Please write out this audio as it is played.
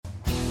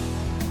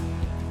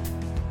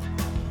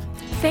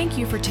Thank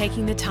you for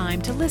taking the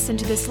time to listen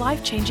to this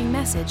life-changing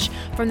message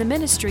from the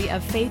ministry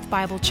of Faith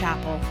Bible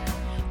Chapel.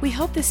 We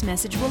hope this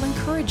message will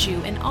encourage you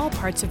in all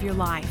parts of your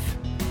life.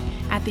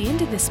 At the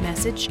end of this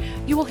message,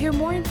 you will hear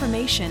more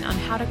information on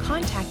how to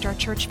contact our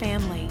church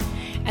family,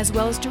 as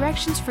well as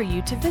directions for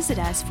you to visit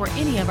us for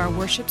any of our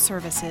worship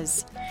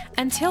services.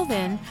 Until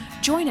then,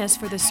 join us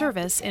for the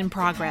service in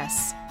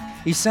progress.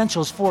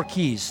 Essentials, 4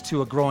 keys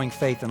to a growing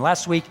faith. And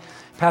last week,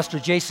 Pastor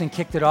Jason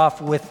kicked it off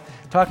with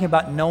talking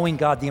about knowing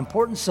God, the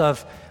importance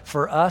of,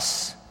 for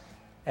us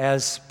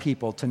as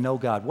people, to know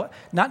God.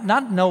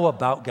 Not know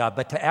about God,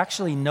 but to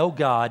actually know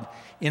God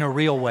in a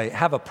real way,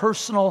 have a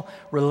personal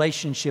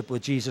relationship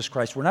with Jesus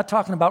Christ. We're not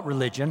talking about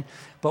religion,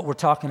 but we're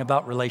talking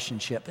about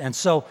relationship. And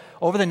so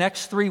over the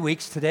next 3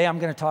 weeks, today I'm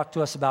going to talk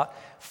to us about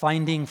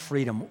finding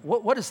freedom.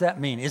 What does that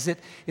mean? Is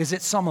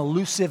it some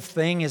elusive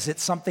thing? Is it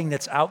something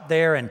that's out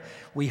there and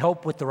we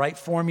hope with the right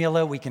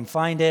formula we can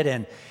find it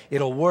and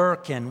it'll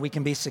work and we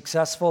can be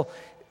successful?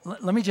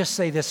 Let me just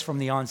say this from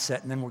the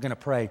onset, and then we're going to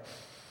pray.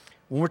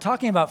 When we're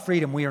talking about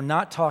freedom, we are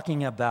not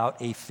talking about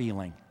a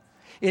feeling.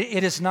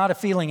 It is not a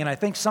feeling, and I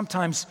think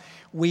sometimes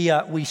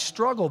we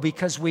struggle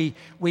because we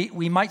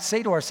might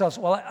say to ourselves,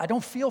 well, I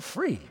don't feel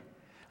free.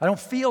 I don't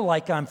feel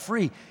like I'm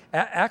free.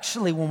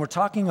 Actually, when we're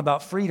talking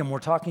about freedom, we're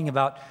talking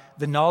about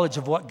the knowledge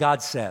of what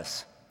God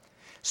says.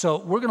 So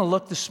we're going to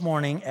look this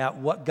morning at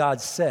what God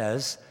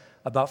says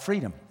about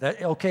freedom.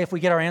 That okay if we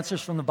get our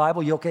answers from the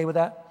Bible? You okay with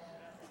that?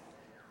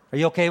 Are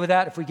you okay with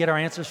that if we get our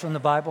answers from the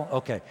Bible?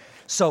 Okay.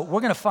 So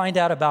we're going to find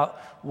out about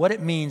what it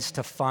means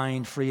to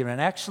find freedom. And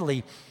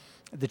actually,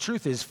 the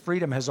truth is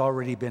freedom has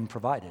already been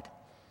provided.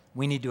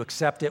 We need to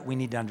accept it, we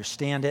need to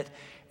understand it,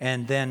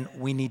 and then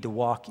we need to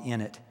walk in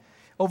it.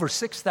 Over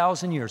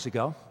 6,000 years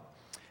ago,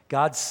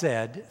 God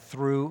said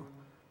through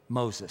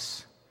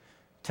Moses,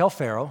 tell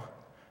Pharaoh,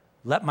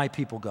 let my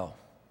people go.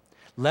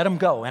 Let them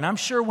go. And I'm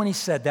sure when he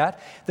said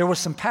that, there was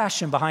some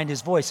passion behind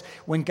his voice.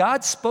 When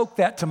God spoke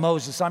that to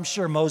Moses, I'm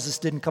sure Moses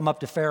didn't come up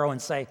to Pharaoh and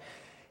say,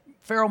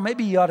 Pharaoh,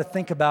 maybe you ought to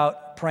think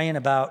about praying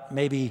about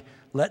maybe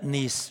letting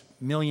these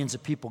millions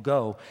of people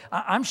go.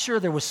 I'm sure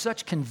there was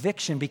such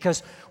conviction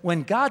because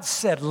when God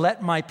said,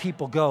 let my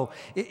people go,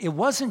 it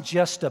wasn't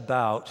just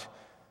about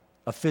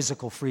a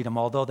physical freedom,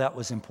 although that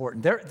was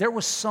important. There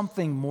was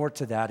something more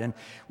to that. And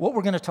what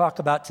we're going to talk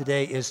about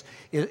today is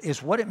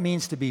what it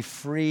means to be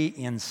free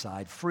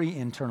inside, free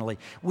internally.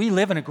 We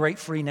live in a great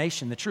free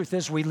nation. The truth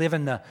is we live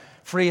in the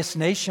freest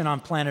nation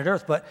on planet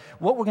Earth. But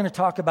what we're going to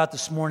talk about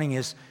this morning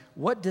is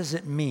what does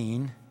it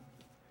mean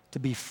to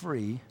be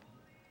free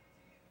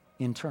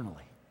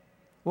internally?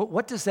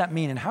 What does that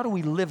mean and how do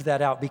we live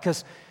that out?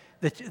 Because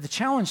the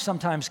challenge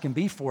sometimes can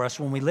be for us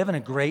when we live in a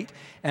great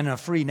and a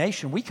free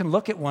nation. We can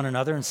look at one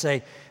another and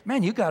say,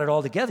 man, you got it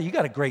all together. You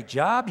got a great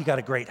job. You got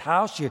a great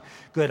house. You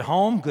good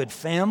home, good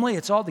family.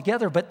 It's all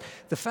together. But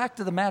the fact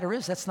of the matter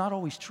is that's not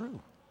always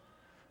true.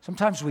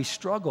 Sometimes we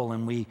struggle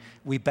and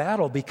we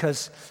battle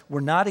because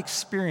we're not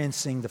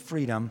experiencing the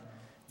freedom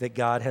that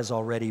God has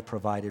already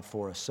provided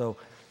for us. So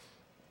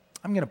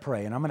I'm going to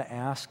pray and I'm going to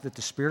ask that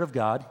the Spirit of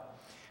God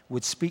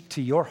would speak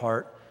to your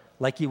heart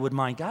like you would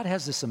mine. God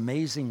has this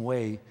amazing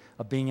way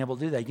of being able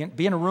to do that. You can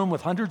be in a room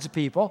with hundreds of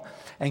people,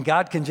 and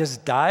God can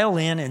just dial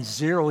in and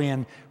zero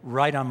in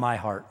right on my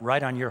heart,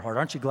 right on your heart.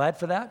 Aren't you glad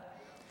for that?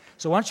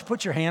 So why don't you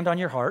put your hand on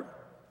your heart,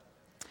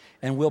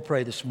 and we'll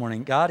pray this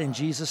morning. God, in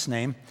Jesus'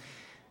 name,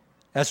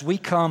 as we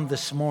come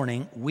this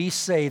morning, we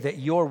say that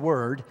your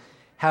word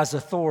has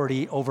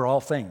authority over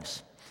all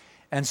things.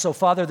 And so,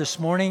 Father, this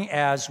morning,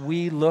 as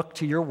we look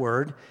to your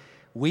word,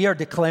 we are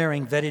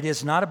declaring that it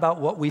is not about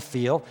what we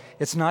feel.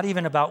 It's not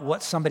even about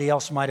what somebody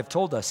else might have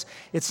told us.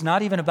 It's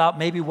not even about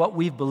maybe what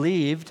we've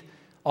believed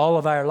all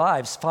of our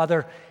lives.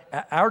 Father,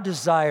 our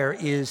desire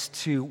is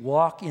to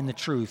walk in the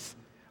truth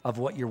of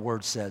what your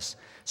word says.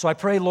 So I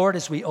pray, Lord,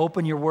 as we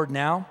open your word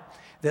now,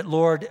 that,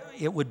 Lord,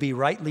 it would be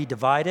rightly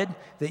divided,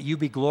 that you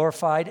be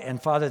glorified,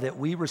 and, Father, that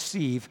we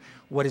receive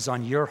what is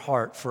on your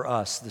heart for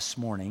us this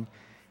morning.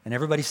 And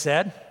everybody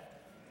said?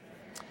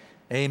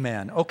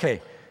 Amen.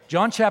 Okay.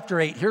 John chapter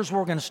 8, here's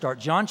where we're going to start.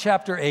 John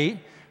chapter 8,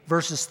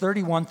 verses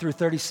 31 through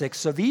 36.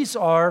 So these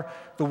are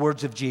the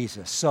words of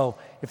Jesus. So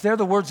if they're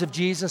the words of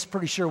Jesus,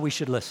 pretty sure we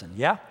should listen,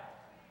 yeah?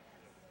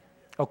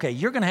 Okay,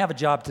 you're going to have a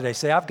job today.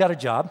 Say, I've got a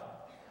job.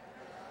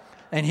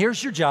 And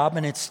here's your job,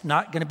 and it's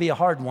not going to be a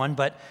hard one,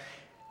 but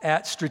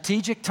at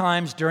strategic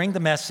times during the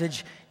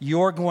message,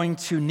 you're going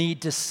to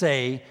need to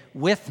say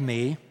with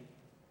me,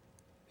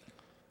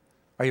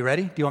 are you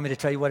ready? Do you want me to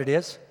tell you what it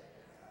is?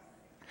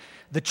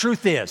 The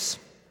truth is.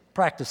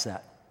 Practice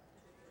that.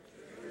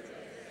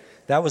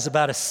 That was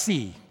about a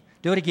C.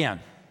 Do it again.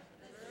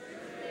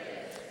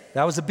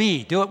 That was a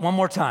B. Do it one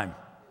more time.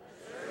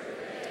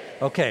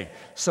 Okay,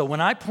 so when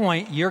I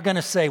point, you're going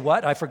to say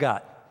what? I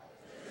forgot.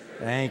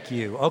 Thank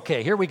you.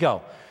 Okay, here we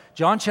go.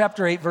 John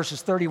chapter 8,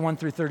 verses 31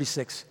 through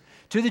 36.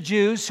 To the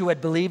Jews who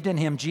had believed in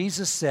him,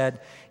 Jesus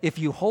said, if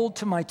you hold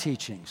to my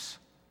teachings,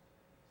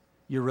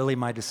 you're really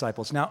my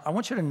disciples. Now, I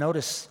want you to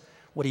notice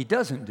what he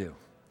doesn't do.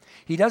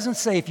 He doesn't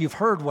say, if you've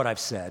heard what I've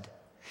said.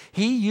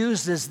 He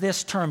uses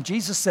this term.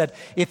 Jesus said,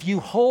 if you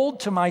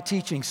hold to my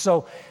teaching.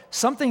 So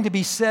something to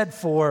be said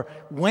for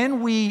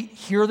when we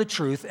hear the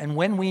truth and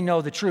when we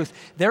know the truth,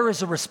 there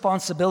is a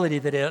responsibility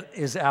that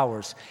is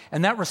ours.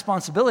 And that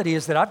responsibility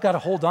is that I've got to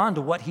hold on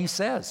to what he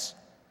says.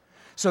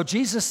 So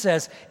Jesus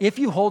says, if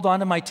you hold on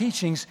to my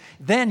teachings,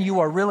 then you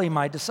are really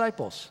my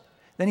disciples.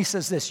 Then he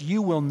says this,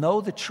 you will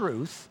know the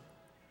truth,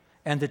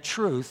 and the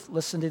truth,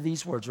 listen to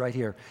these words right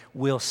here,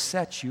 will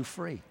set you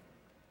free.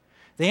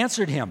 They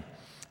answered him,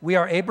 we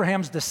are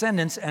Abraham's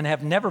descendants and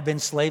have never been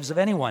slaves of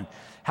anyone.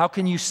 How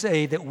can you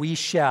say that we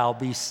shall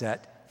be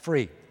set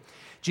free?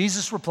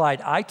 Jesus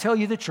replied, I tell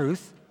you the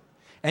truth.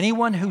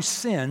 Anyone who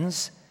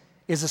sins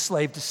is a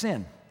slave to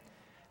sin.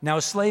 Now,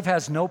 a slave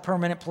has no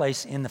permanent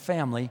place in the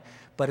family,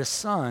 but a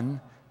son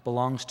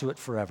belongs to it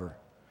forever.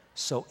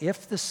 So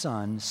if the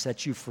Son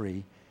sets you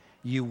free,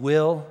 you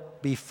will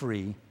be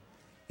free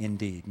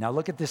indeed. Now,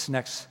 look at this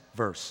next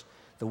verse,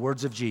 the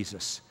words of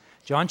Jesus.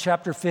 John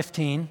chapter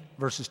 15,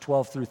 verses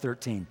 12 through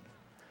 13.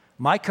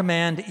 My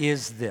command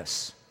is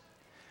this,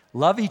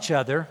 love each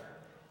other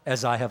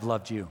as I have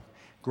loved you.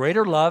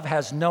 Greater love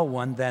has no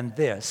one than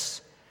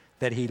this,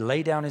 that he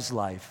lay down his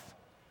life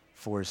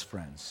for his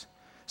friends.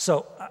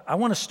 So I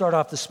want to start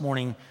off this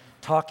morning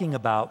talking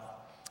about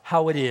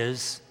how it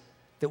is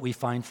that we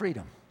find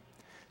freedom.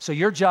 So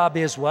your job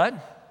is what?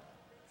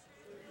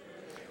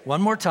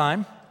 One more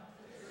time.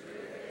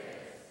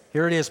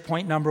 Here it is,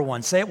 point number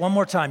one. Say it one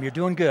more time. You're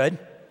doing good.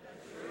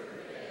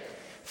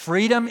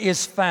 Freedom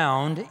is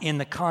found in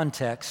the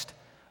context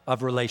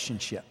of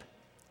relationship.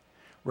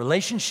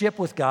 Relationship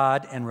with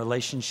God and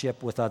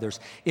relationship with others.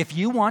 If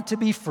you want to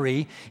be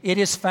free, it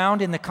is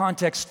found in the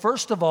context,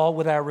 first of all,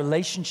 with our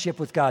relationship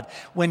with God.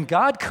 When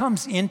God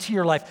comes into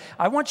your life,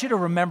 I want you to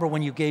remember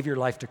when you gave your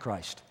life to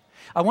Christ.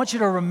 I want you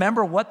to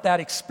remember what that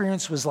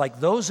experience was like.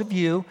 Those of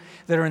you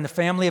that are in the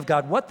family of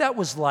God, what that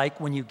was like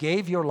when you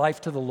gave your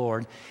life to the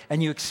Lord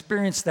and you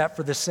experienced that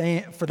for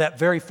that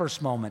very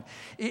first moment.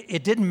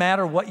 It didn't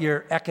matter what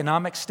your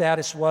economic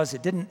status was.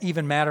 It didn't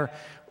even matter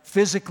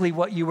physically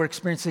what you were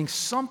experiencing.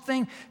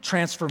 Something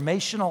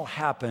transformational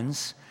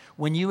happens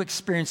when you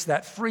experience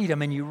that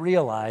freedom and you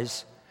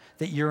realize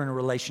that you're in a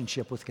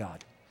relationship with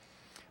God.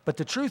 But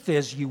the truth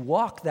is, you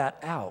walk that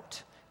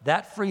out,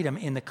 that freedom,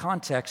 in the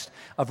context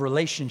of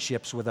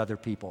relationships with other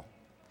people.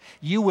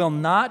 You will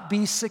not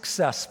be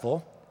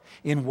successful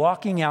in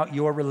walking out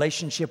your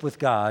relationship with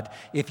God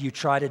if you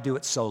try to do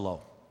it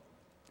solo.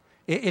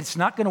 It's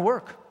not going to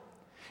work.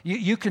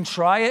 You can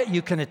try it,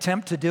 you can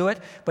attempt to do it,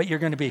 but you're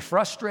going to be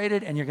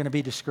frustrated and you're going to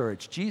be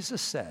discouraged.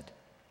 Jesus said,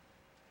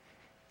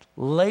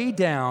 lay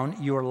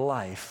down your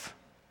life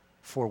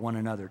for one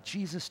another.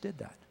 Jesus did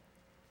that.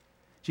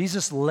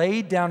 Jesus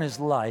laid down his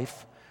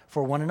life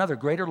for one another.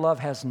 Greater love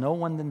has no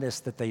one than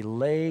this, that they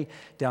lay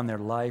down their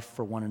life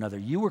for one another.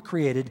 You were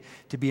created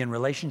to be in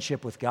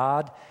relationship with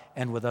God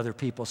and with other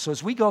people. So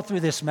as we go through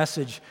this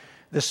message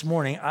this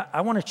morning, I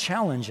want to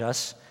challenge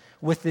us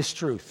with this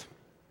truth.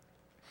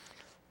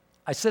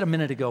 I said a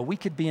minute ago, we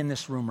could be in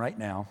this room right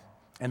now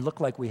and look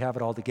like we have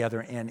it all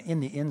together, and in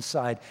the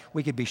inside,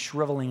 we could be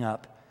shriveling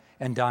up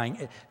and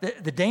dying.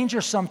 The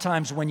danger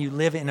sometimes when you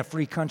live in a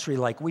free country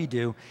like we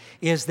do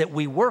is that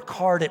we work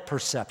hard at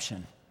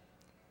perception.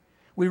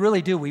 We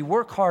really do. We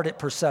work hard at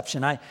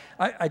perception. I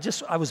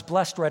was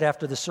blessed right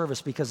after the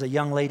service because a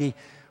young lady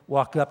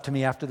walked up to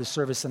me after the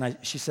service and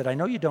she said, I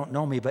know you don't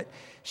know me, but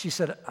she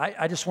said,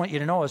 I just want you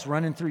to know I was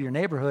running through your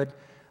neighborhood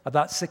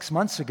about 6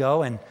 months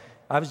ago and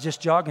I was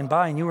just jogging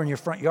by and you were in your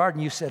front yard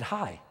and you said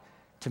hi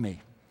to me.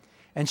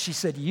 And she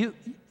said, you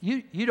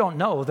don't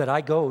know that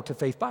I go to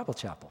Faith Bible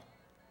Chapel.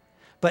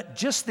 But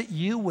just that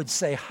you would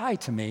say hi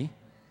to me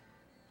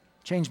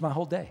changed my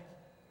whole day.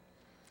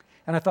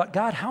 And I thought,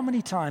 God, how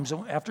many times,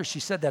 after she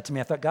said that to me,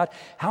 I thought, God,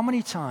 how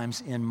many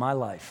times in my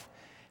life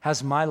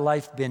has my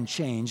life been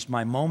changed,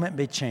 my moment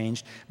been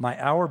changed,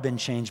 my hour been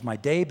changed, my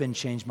day been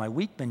changed, my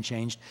week been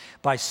changed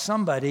by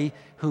somebody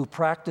who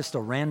practiced a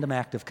random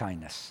act of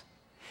kindness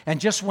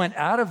and just went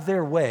out of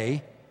their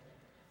way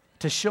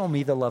to show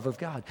me the love of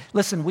God.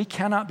 Listen, we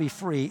cannot be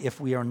free if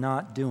we are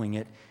not doing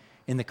it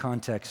in the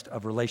context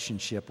of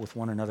relationship with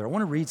one another. I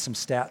want to read some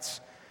stats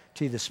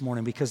to you this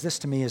morning because this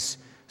to me is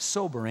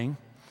sobering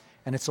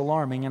and it's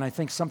alarming, and I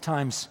think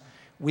sometimes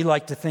we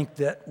like to think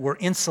that we're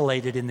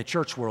insulated in the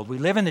church world. We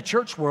live in the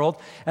church world,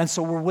 and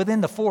so we're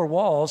within the four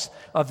walls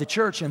of the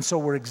church, and so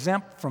we're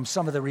exempt from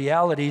some of the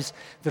realities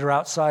that are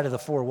outside of the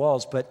four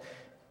walls. But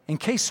in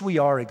case we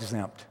are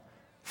exempt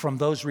from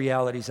those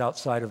realities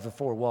outside of the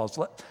four walls,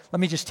 let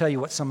me just tell you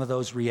what some of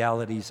those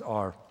realities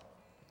are.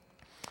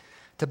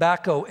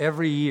 Tobacco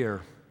every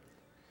year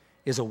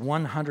is a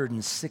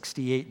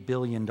 $168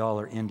 billion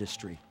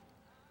industry.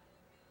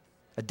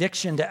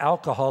 Addiction to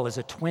alcohol is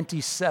a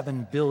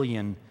 $27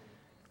 billion,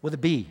 with a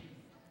B,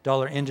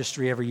 dollar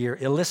industry every year.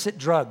 Illicit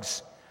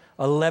drugs,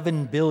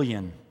 $11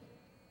 billion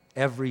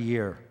every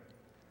year.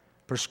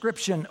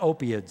 Prescription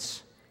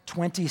opiates,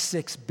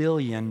 $26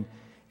 billion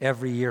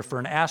every year for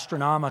an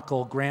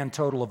astronomical grand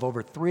total of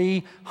over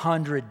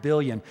 $300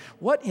 billion.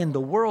 What in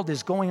the world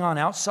is going on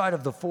outside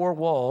of the four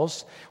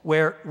walls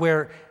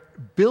where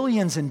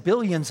billions and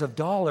billions of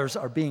dollars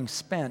are being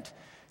spent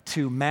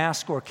to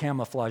mask or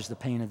camouflage the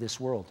pain of this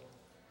world?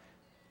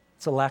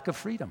 It's a lack of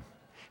freedom.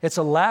 It's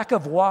a lack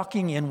of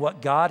walking in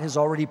what God has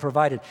already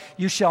provided.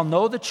 You shall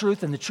know the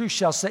truth, and the truth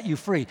shall set you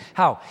free.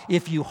 How?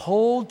 If you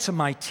hold to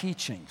my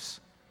teachings.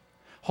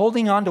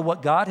 Holding on to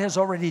what God has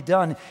already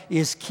done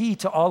is key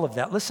to all of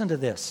that. Listen to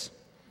this,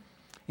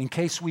 in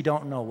case we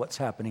don't know what's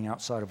happening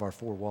outside of our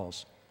four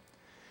walls.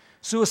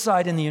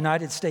 Suicide in the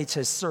United States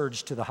has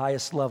surged to the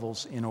highest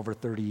levels in over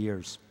 30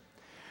 years.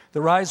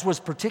 The rise was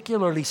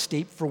particularly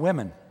steep for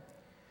women.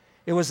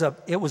 It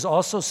was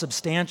also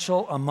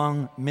substantial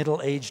among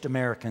middle-aged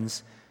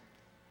Americans,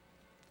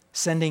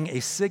 sending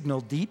a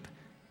signal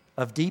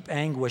of deep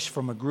anguish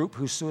from a group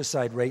whose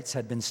suicide rates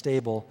had been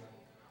stable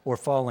or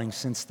falling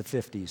since the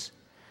 50s.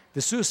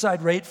 The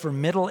suicide rate for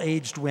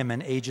middle-aged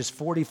women ages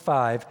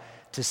 45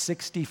 to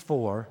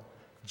 64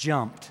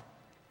 jumped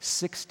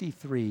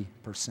 63%.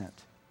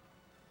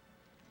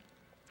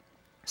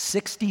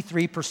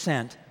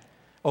 63%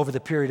 over the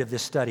period of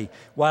this study,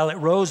 while it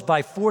rose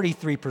by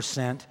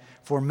 43%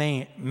 for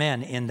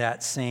men in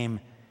that same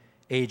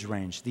age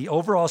range. The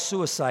overall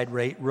suicide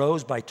rate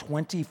rose by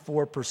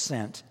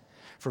 24%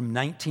 from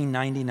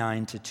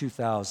 1999 to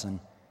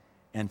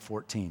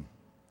 2014.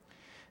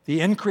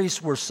 The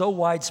increase were so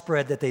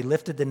widespread that they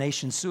lifted the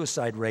nation's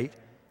suicide rate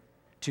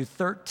to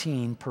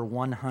 13 per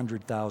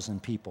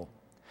 100,000 people,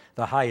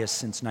 the highest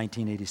since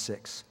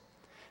 1986.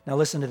 Now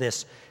listen to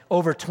this.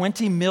 Over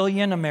 20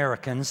 million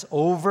Americans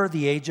over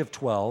the age of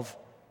 12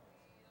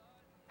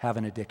 have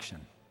an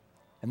addiction.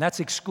 And that's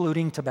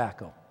excluding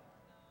tobacco.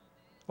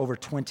 Over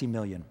 20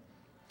 million.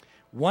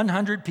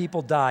 100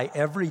 people die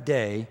every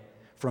day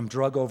from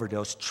drug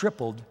overdose,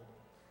 tripled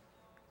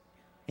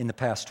in the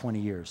past 20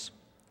 years.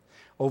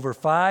 Over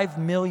 5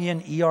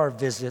 million ER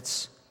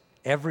visits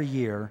every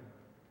year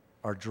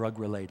are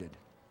drug-related.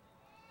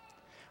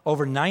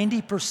 Over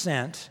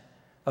 90%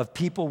 of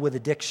people with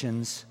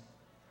addictions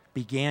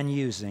began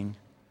using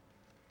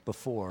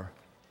before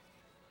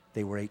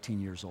they were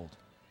 18 years old.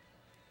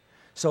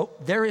 So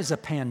there is a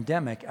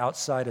pandemic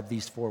outside of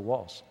these four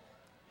walls.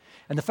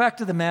 And the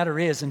fact of the matter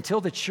is,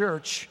 until the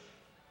church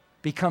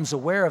becomes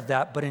aware of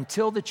that, but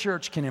until the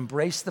church can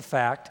embrace the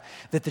fact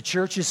that the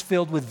church is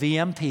filled with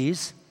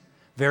VMPs,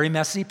 very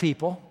messy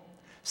people,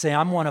 say,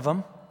 I'm one of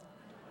them.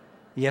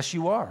 Yes,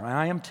 you are.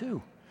 I am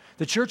too.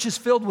 The church is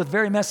filled with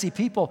very messy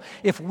people.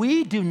 If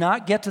we do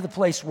not get to the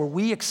place where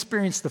we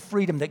experience the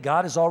freedom that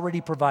God has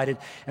already provided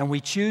and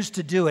we choose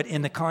to do it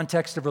in the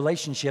context of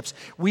relationships,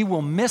 we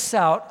will miss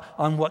out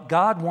on what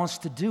God wants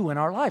to do in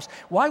our lives.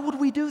 Why would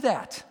we do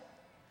that?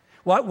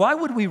 Why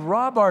would we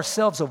rob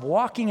ourselves of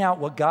walking out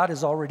what God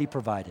has already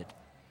provided?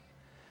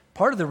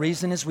 Part of the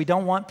reason is we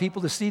don't want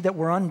people to see that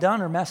we're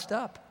undone or messed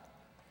up.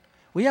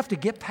 We have to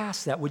get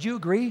past that. Would you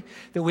agree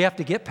that we have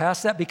to get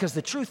past that? Because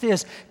the truth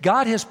is,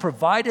 God has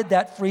provided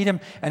that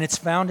freedom, and it's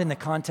found in the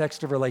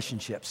context of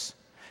relationships.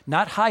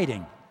 Not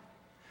hiding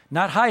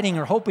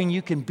or hoping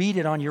you can beat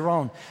it on your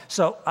own.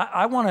 So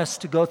I want us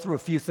to go through a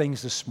few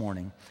things this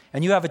morning.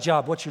 And you have a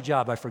job. What's your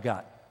job? I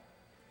forgot.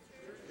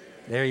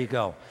 There you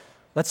go.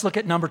 Let's look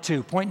at number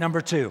 2. Point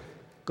number 2.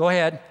 Go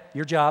ahead.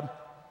 Your job.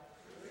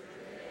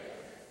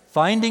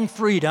 Finding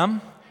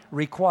freedom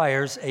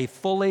requires a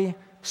fully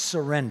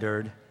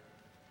surrendered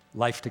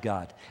life to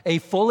God. A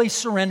fully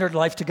surrendered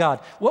life to God.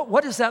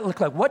 What does that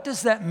look like? What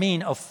does that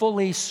mean, a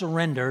fully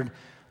surrendered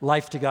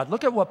life to God?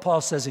 Look at what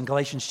Paul says in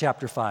Galatians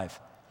chapter 5.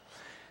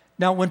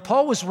 Now, when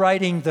Paul was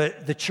writing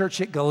the church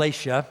at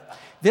Galatia,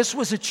 this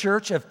was a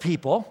church of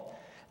people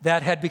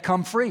that had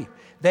become free.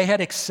 They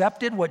had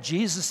accepted what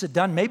Jesus had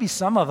done. Maybe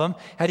some of them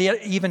had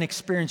even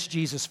experienced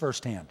Jesus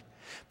firsthand.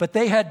 But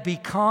they had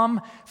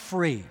become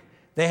free.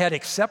 They had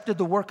accepted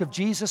the work of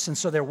Jesus, and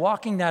so they're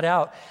walking that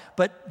out.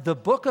 But the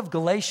book of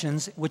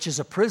Galatians, which is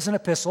a prison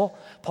epistle,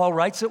 Paul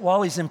writes it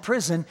while he's in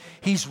prison.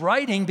 He's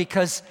writing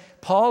because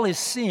Paul is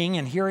seeing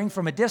and hearing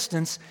from a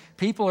distance,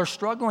 people are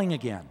struggling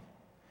again.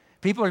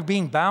 People are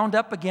being bound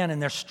up again,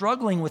 and they're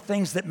struggling with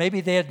things that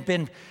maybe they had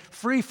been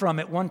free from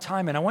at one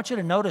time. And I want you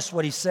to notice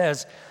what he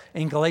says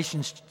in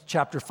Galatians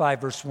chapter 5,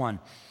 verse 1.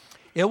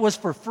 It was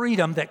for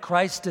freedom that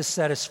Christ has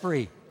set us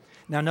free.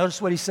 Now notice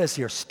what he says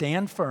here.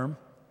 Stand firm.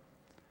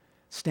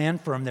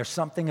 Stand firm. There's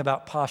something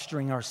about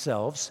posturing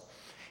ourselves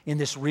in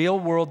this real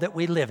world that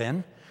we live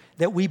in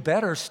that we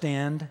better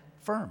stand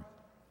firm.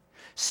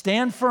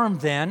 Stand firm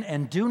then,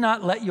 and do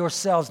not let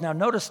yourselves, now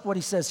notice what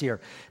he says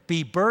here,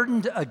 be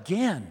burdened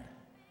again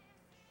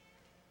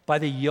by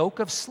the yoke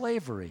of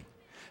slavery.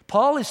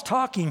 Paul is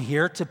talking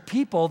here to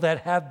people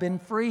that have been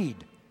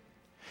freed.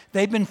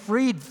 They've been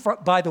freed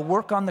by the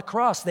work on the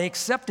cross. They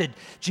accepted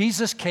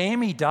Jesus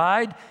came, he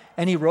died,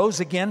 and he rose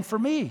again for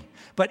me.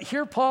 But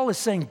here Paul is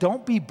saying,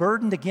 don't be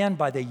burdened again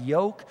by the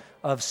yoke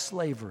of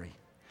slavery.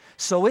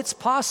 So it's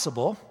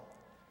possible,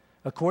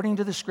 according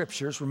to the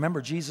scriptures,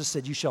 remember Jesus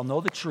said, you shall know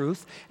the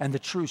truth, and the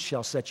truth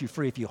shall set you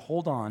free. If you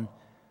hold on,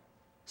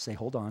 say,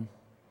 hold on.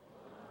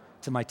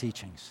 to my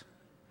teachings.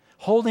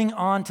 Holding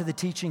on to the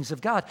teachings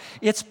of God.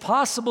 It's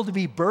possible to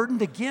be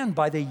burdened again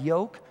by the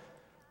yoke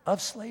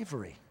of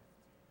slavery.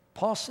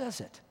 Paul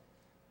says it.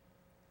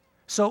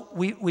 So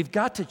we've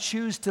got to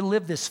choose to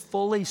live this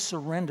fully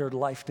surrendered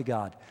life to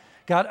God.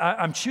 God,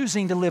 I'm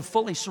choosing to live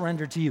fully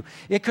surrendered to you.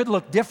 It could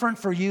look different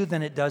for you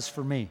than it does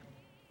for me.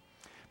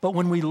 But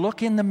when we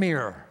look in the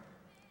mirror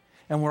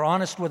and we're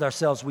honest with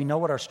ourselves, we know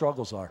what our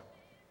struggles are.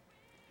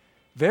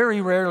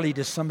 Very rarely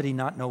does somebody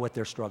not know what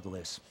their struggle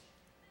is.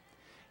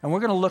 And we're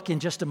going to look in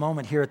just a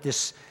moment here at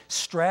this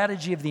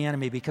strategy of the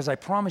enemy, because I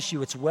promise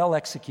you it's well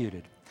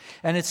executed.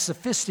 And it's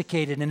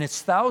sophisticated, and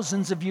it's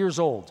thousands of years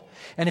old.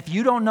 And if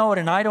you don't know it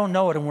and I don't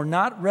know it and we're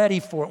not ready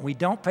for it and we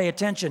don't pay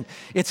attention,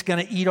 it's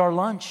going to eat our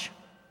lunch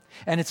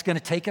and it's going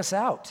to take us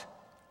out.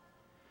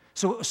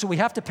 So we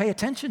have to pay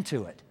attention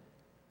to it.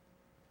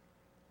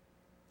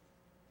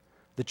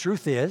 The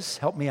truth is,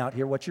 help me out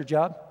here, what's your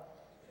job?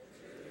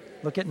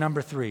 Look at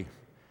number 3.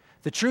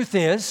 The truth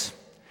is,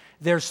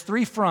 there's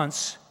 3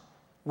 fronts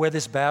where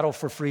this battle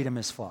for freedom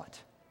is fought.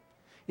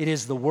 It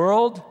is the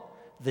world,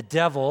 the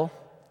devil,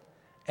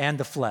 and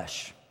the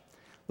flesh.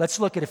 Let's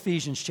look at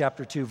Ephesians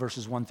chapter 2,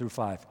 verses 1 through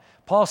 5.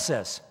 Paul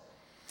says,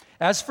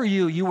 "As for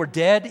you, you were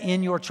dead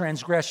in your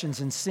transgressions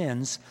and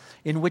sins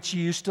in which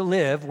you used to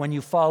live when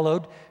you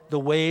followed the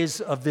ways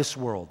of this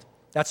world."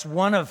 That's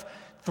one of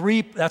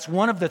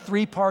the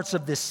 3 parts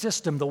of this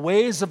system, the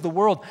ways of the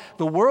world.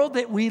 The world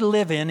that we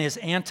live in is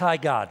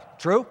anti-God.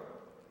 True?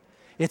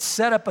 It's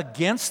set up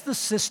against the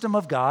system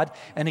of God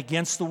and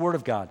against the Word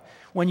of God.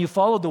 When you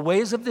follow the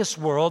ways of this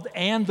world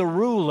and the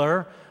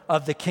ruler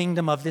of the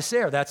kingdom of this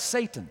air, that's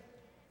Satan,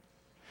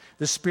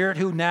 the spirit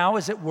who now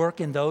is at work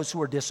in those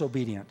who are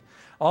disobedient.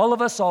 All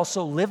of us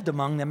also lived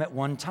among them at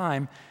one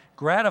time,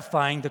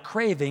 gratifying the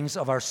cravings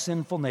of our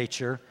sinful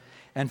nature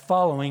and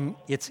following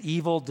its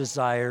evil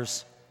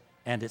desires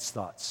and its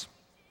thoughts.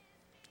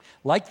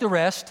 Like the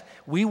rest,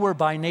 we were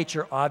by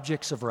nature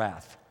objects of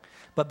wrath.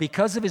 But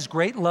because of his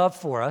great love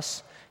for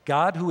us,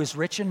 God, who is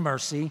rich in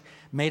mercy,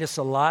 made us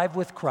alive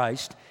with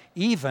Christ,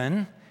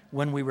 even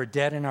when we were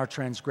dead in our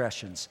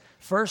transgressions.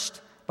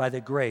 First, by the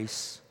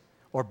grace,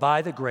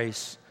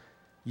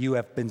 you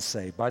have been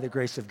saved. By the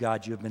grace of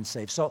God, you have been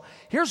saved. So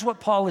here's what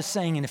Paul is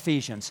saying in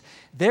Ephesians.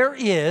 There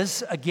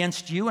is,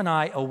 against you and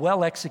I, a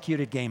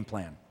well-executed game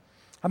plan.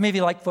 How many of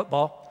you like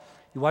football?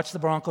 You watched the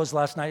Broncos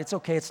last night. It's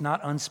okay. It's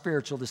not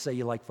unspiritual to say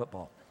you like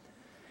football.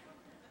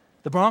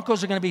 The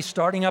Broncos are going to be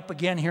starting up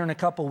again here in a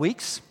couple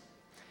weeks.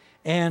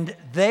 And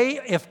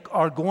they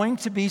are going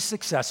to be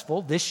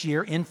successful this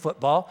year in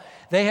football.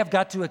 They have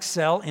got to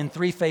excel in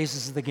 3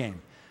 phases of the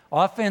game: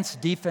 offense,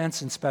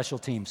 defense, and special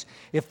teams.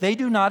 If they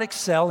do not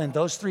excel in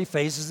those 3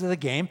 phases of the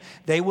game,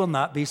 they will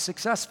not be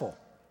successful.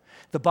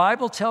 The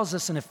Bible tells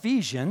us in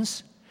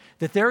Ephesians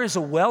that there is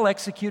a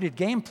well-executed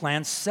game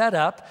plan set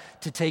up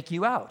to take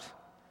you out.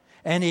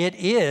 And it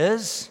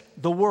is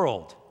the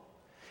world.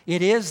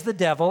 It is the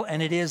devil,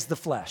 and it is the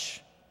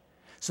flesh.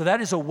 So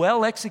that is a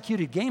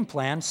well-executed game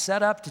plan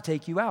set up to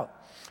take you out.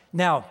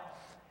 Now,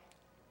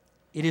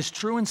 it is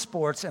true in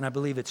sports, and I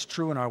believe it's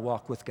true in our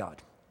walk with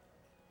God.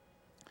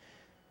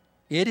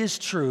 It is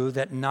true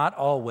that not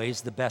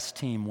always the best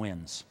team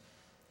wins.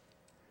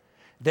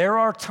 There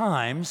are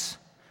times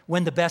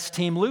when the best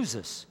team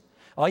loses.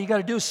 All you got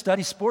to do is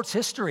study sports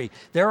history.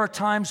 There are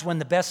times when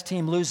the best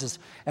team loses.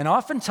 And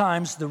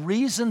oftentimes, the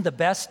reason the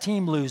best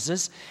team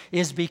loses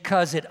is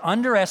because it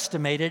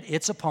underestimated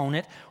its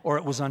opponent or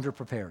it was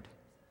underprepared.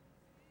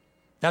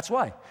 That's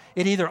why.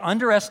 It either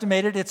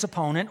underestimated its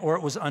opponent or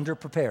it was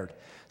underprepared.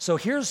 So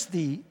here's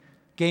the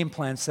game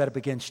plan set up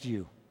against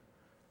you: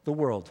 the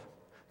world,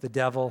 the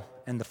devil,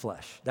 and the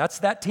flesh. That's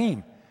that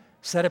team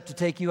set up to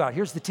take you out.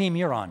 Here's the team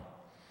you're on: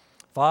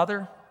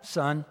 Father,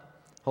 Son,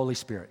 Holy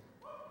Spirit.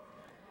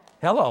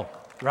 Hello,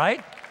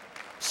 right?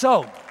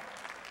 So,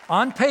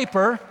 on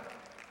paper,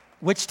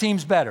 which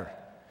team's better?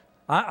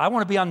 I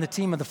want to be on the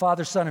team of the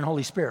Father, Son, and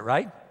Holy Spirit,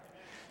 right?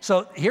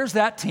 So here's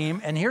that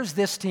team, and here's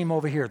this team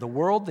over here: the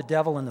world, the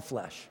devil, and the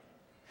flesh.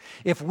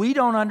 If we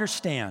don't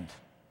understand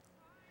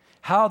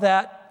how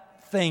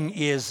that thing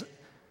is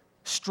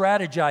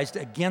strategized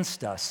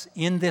against us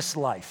in this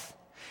life,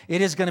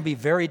 it is going to be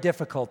very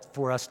difficult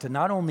for us to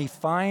not only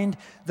find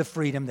the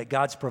freedom that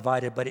God's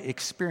provided, but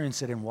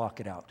experience it and walk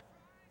it out.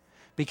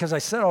 Because I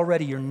said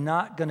already, you're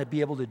not going to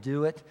be able to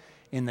do it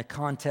in the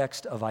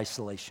context of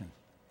isolation.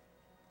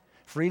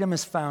 Freedom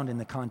is found in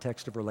the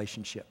context of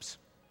relationships.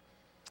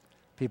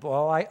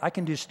 People, I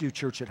can just do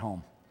church at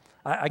home.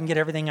 I can get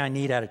everything I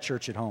need out of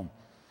church at home.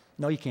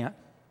 No, you can't.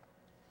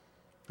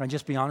 Can I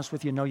just be honest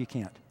with you? No, you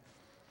can't.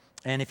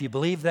 And if you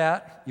believe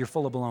that, you're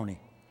full of baloney.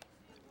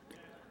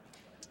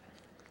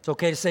 It's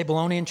okay to say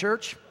baloney in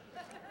church?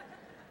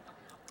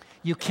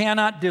 You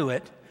cannot do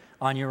it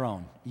on your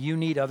own. You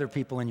need other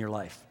people in your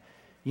life.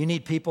 You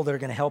need people that are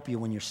going to help you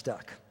when you're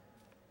stuck.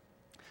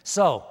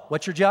 So,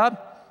 what's your job?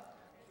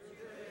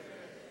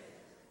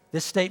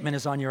 This statement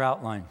is on your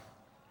outline.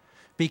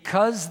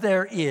 Because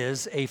there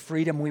is a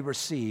freedom we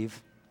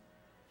receive,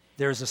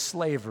 there's a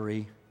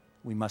slavery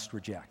we must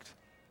reject.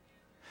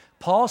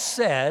 Paul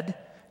said,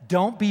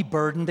 don't be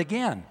burdened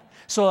again.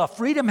 So a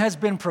freedom has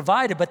been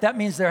provided, but that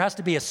means there has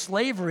to be a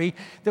slavery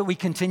that we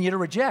continue to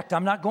reject.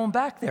 I'm not going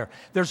back there.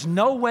 There's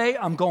no way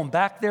I'm going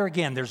back there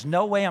again. There's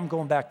no way I'm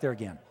going back there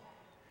again.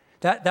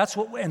 That's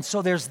what, and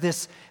so there's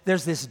this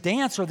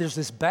dance, or there's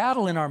this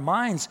battle in our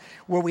minds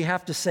where we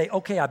have to say,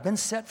 okay, I've been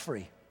set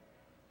free.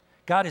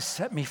 God has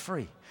set me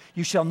free.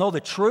 You shall know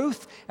the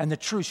truth, and the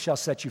truth shall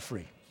set you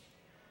free.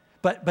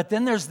 But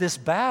then there's this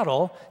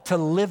battle to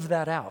live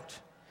that out.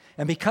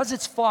 And because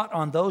it's fought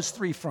on those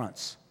three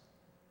fronts,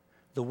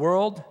 the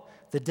world,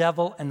 the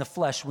devil, and the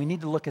flesh, we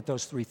need to look at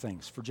those three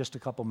things for just a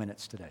couple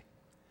minutes today.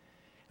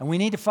 And we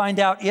need to find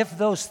out if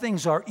those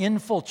things are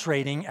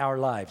infiltrating our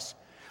lives.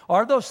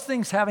 Are those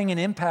things having an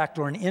impact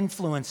or an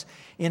influence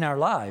in our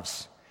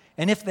lives?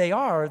 And if they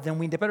are, then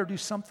we better do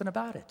something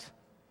about it.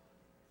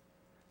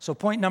 So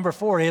point number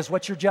 4 is,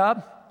 what's your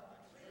job?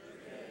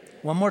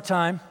 One more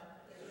time.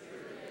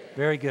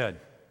 Very good.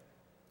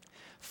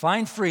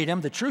 Find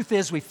freedom. The truth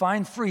is, we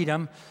find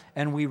freedom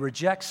and we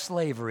reject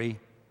slavery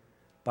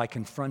by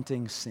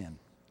confronting sin.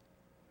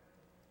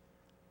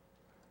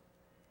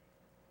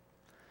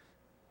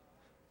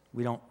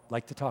 We don't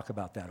like to talk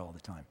about that all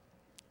the time.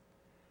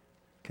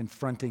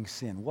 Confronting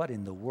sin. What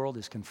in the world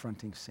is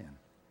confronting sin?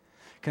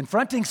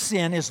 Confronting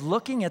sin is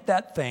looking at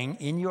that thing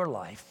in your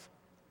life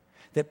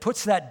that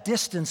puts that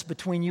distance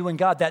between you and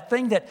God, that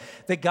thing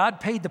that God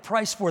paid the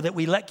price for, that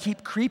we let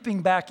keep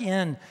creeping back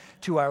in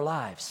to our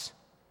lives.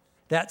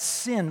 That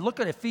sin. Look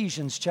at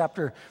Ephesians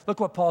chapter, look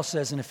what Paul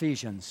says in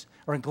Ephesians,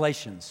 or in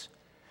Galatians.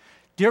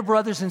 Dear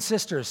brothers and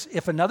sisters,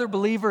 if another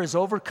believer is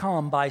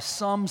overcome by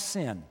some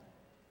sin,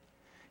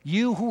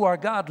 you who are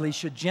godly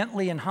should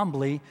gently and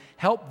humbly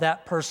help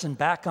that person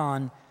back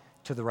on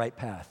to the right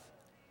path.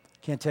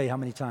 Can't tell you how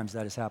many times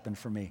that has happened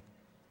for me.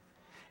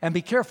 And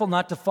be careful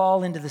not to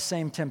fall into the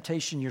same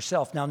temptation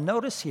yourself. Now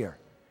notice here,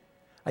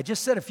 I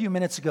just said a few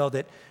minutes ago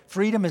that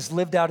freedom is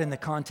lived out in the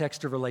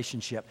context of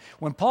relationship.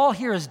 When Paul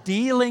here is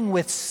dealing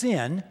with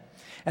sin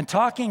and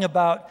talking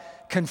about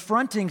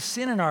confronting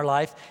sin in our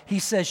life, he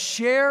says,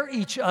 share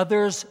each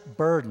other's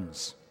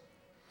burdens.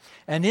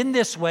 And in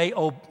this way,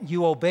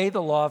 you obey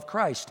the law of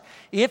Christ.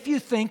 If you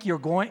think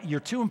you're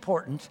too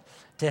important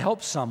to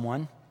help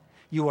someone,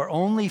 you are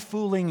only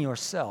fooling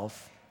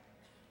yourself.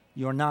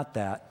 You're not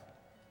that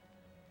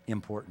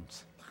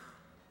important.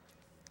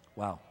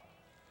 Wow.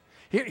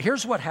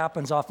 Here's what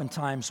happens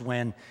oftentimes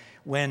when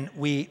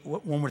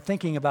we're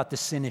thinking about the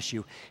sin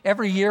issue.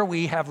 Every year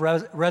we have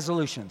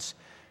resolutions.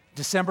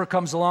 December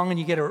comes along and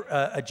you get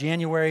a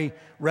January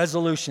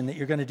resolution that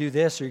you're going to do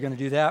this or you're going to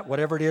do that,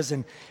 whatever it is,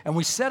 and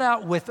we set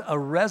out with a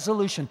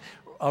resolution.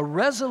 A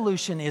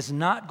resolution is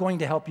not going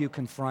to help you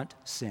confront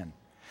sin.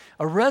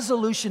 A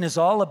resolution is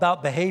all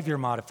about behavior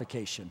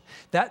modification.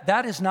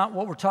 That is not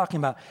what we're talking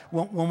about.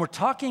 When we're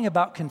talking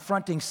about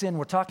confronting sin,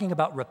 we're talking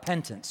about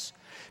repentance,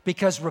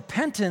 because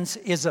repentance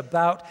is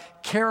about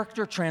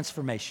character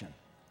transformation.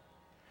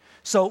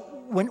 So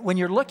when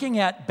you're looking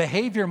at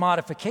behavior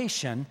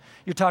modification,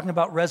 you're talking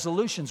about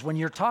resolutions. When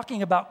you're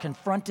talking about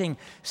confronting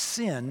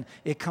sin,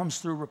 it comes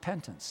through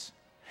repentance.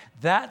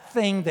 That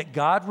thing that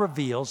God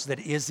reveals that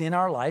is in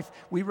our life,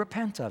 we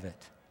repent of it.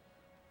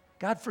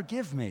 God,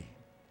 forgive me.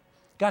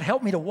 God,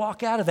 help me to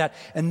walk out of that.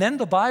 And then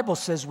the Bible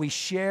says we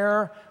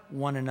share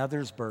one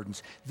another's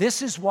burdens.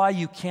 This is why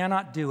you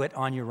cannot do it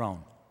on your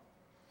own.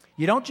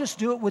 You don't just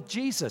do it with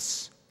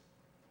Jesus.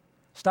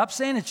 Stop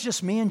saying it's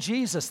just me and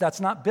Jesus. That's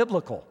not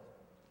biblical.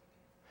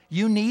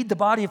 You need the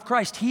body of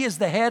Christ. He is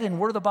the head and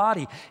we're the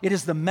body. It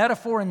is the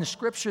metaphor in the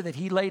scripture that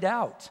he laid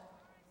out.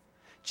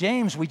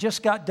 James, we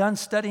just got done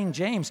studying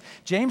James.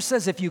 James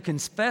says if you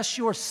confess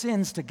your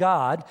sins to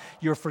God,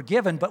 you're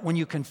forgiven, but when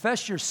you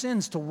confess your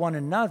sins to one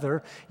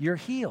another, you're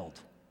healed.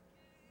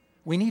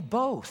 We need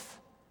both.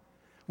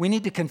 We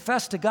need to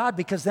confess to God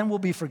because then we'll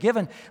be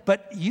forgiven,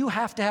 but you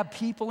have to have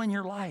people in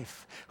your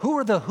life. Who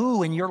are the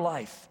who in your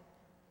life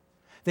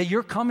that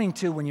you're coming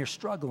to when you're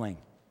struggling?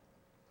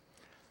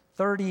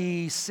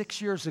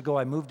 36 years ago,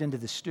 I moved into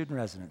the student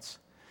residence,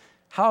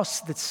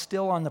 house that's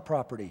still on the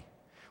property,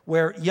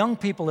 where young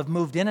people have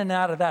moved in and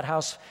out of that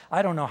house.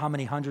 I don't know how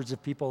many hundreds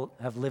of people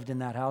have lived in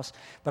that house,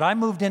 but I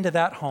moved into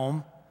that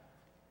home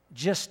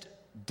just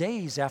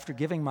days after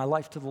giving my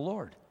life to the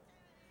Lord.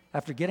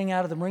 After getting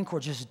out of the Marine Corps,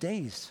 just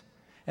days.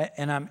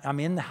 And I'm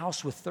in the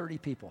house with 30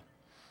 people.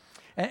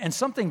 And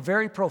something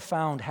very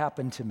profound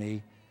happened to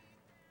me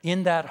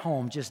in that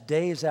home just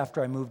days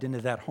after I moved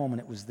into that home, and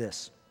it was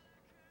this.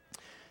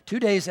 2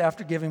 days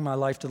after giving my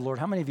life to the Lord,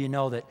 how many of you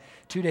know that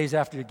 2 days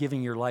after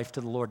giving your life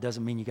to the Lord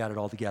doesn't mean you got it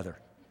all together?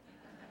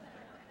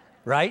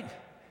 Right?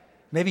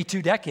 Maybe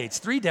 2 decades,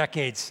 3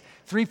 decades,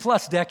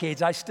 3+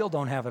 decades, I still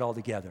don't have it all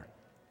together.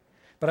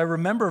 But I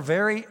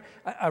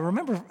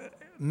remember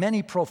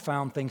many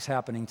profound things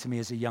happening to me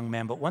as a young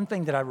man, but one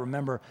thing that I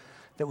remember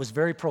that was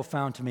very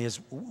profound to me is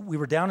we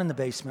were down in the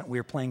basement, we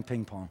were playing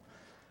ping pong,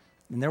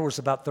 and there was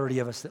about 30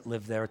 of us that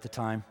lived there at the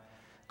time.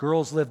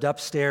 Girls lived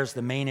upstairs,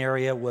 the main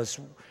area was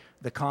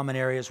the common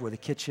areas where the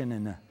kitchen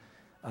and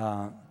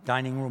the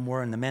dining room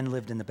were, and the men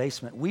lived in the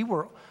basement. We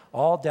were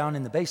all down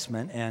in the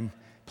basement, and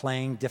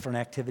playing different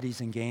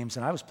activities and games.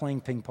 And I was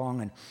playing ping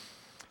pong, and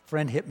a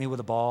friend hit me with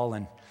a ball,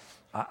 and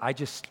I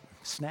just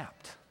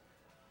snapped.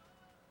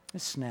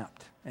 It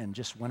snapped and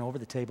just went over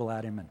the table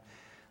at him, and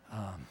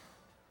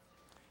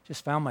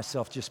just found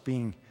myself just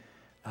being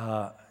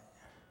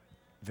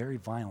very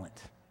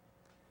violent.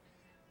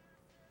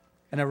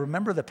 And I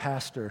remember the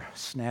pastor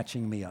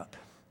snatching me up.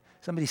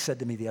 Somebody said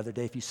to me the other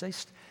day, if you say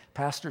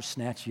pastors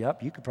snatch you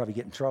up, you could probably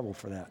get in trouble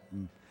for that.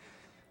 And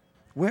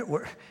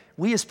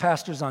we as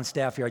pastors on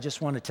staff here, I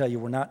just want to tell you,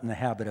 we're not in the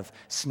habit of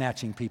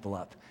snatching people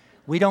up.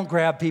 We don't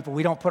grab people.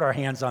 We don't put our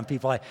hands on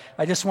people.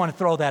 I just want to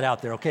throw that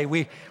out there, okay?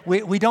 We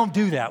don't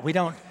do that. We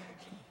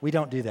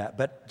don't do that.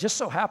 But just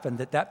so happened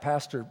that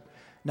pastor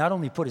not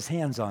only put his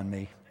hands on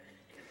me,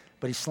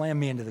 but he slammed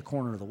me into the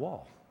corner of the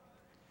wall.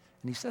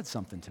 And he said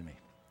something to me.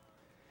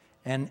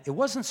 And it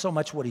wasn't so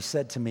much what he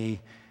said to me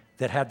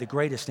that had the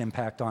greatest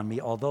impact on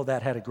me, although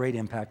that had a great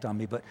impact on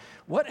me. But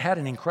what had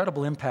an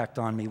incredible impact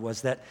on me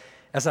was that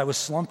as I was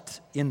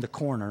slumped in the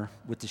corner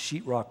with the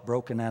sheetrock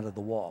broken out of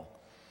the wall,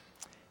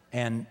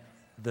 and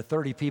the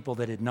 30 people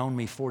that had known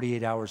me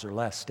 48 hours or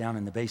less down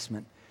in the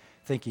basement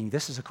thinking,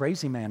 this is a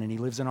crazy man and he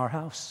lives in our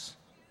house.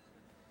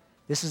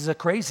 This is a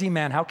crazy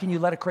man. How can you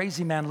let a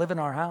crazy man live in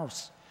our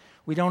house?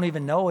 We don't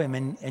even know him,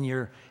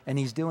 and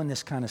he's doing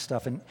this kind of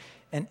stuff.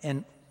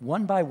 And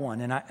one by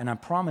one, and I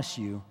promise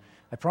you,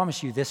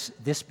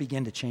 this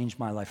began to change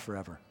my life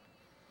forever.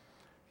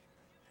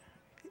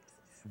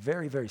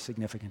 Very, very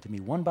significant to me.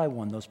 One by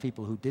one, those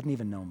people who didn't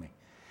even know me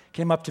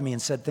came up to me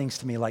and said things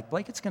to me like,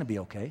 Blake, it's going to be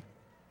okay.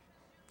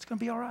 It's going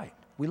to be all right.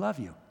 We love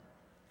you.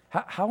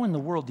 How in the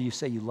world do you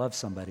say you love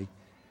somebody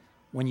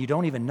when you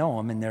don't even know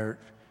them and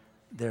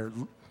they're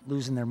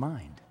losing their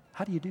mind?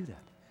 How do you do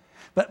that?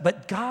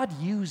 But God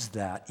used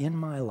that in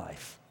my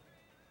life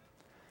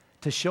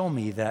to show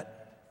me that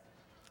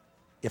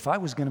if I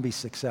was going to be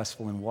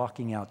successful in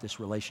walking out this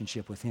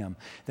relationship with Him,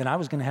 then I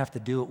was going to have to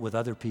do it with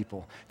other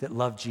people that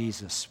loved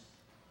Jesus,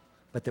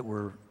 but that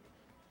were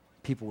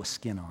people with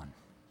skin on.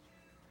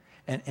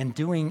 And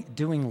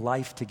doing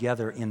life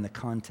together in the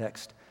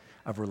context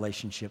of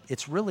relationship.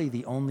 It's really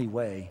the only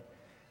way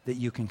that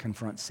you can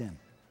confront sin.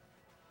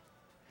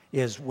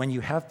 Is when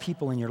you have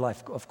people in your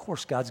life, of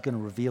course God's going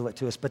to reveal it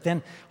to us, but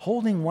then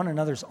holding one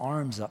another's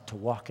arms up to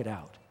walk it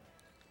out.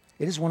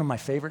 It is one of my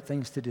favorite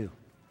things to do.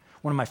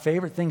 One of my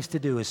favorite things to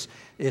do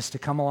is to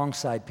come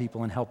alongside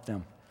people and help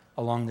them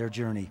along their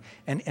journey.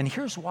 And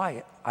here's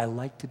why I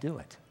like to do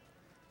it.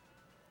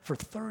 For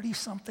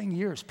 30-something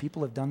years,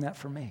 people have done that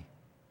for me.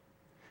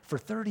 For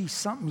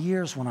 30-something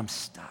years when I'm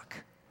stuck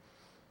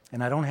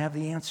and I don't have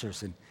the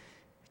answers, and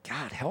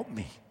God, help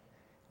me.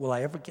 Will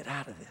I ever get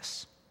out of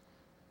this?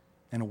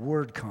 And a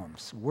word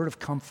comes, a word of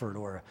comfort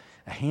or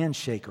a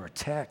handshake or a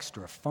text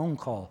or a phone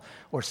call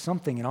or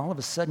something, and all of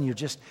a sudden you're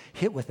just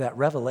hit with that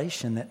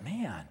revelation that,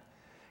 man,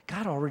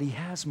 God already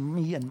has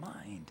me in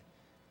mind.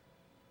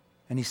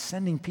 And He's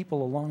sending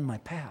people along my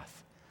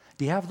path.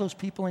 Do you have those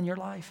people in your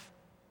life?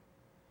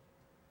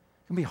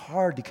 It can be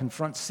hard to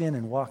confront sin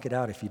and walk it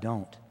out if you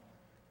don't.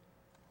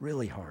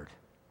 Really hard.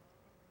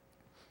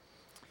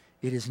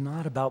 It is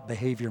not about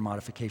behavior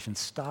modification.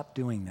 Stop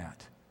doing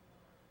that.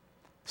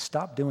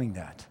 Stop doing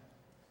that.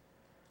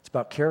 It's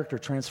about character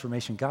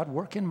transformation. God,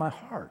 work in my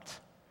heart.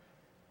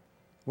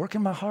 Work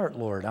in my heart,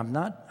 Lord. I'm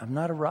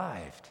not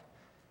arrived.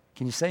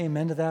 Can you say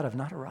amen to that? I've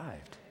not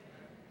arrived.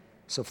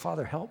 So,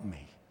 Father, help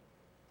me.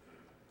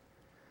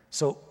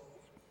 So,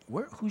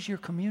 who's your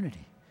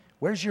community?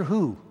 Where's your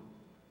who?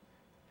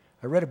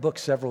 I read a book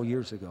several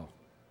years ago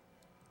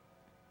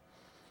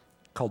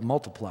called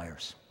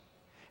Multipliers.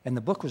 And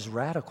the book was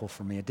radical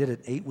for me. I did an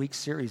 8-week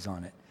series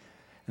on it.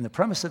 And the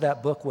premise of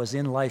that book was,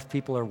 in life,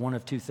 people are one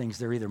of two things.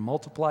 They're either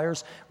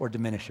multipliers or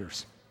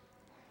diminishers.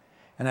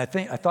 And I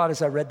thought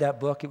as I read that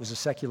book, it was a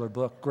secular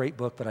book, great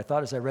book, but I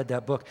thought as I read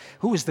that book,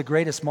 who was the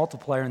greatest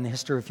multiplier in the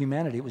history of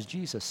humanity? It was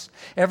Jesus.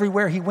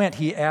 Everywhere He went,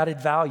 He added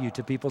value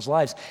to people's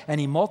lives, and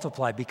He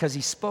multiplied because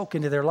He spoke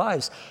into their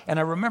lives. And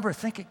I remember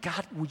thinking,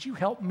 God, would you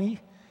help me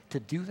to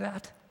do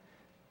that?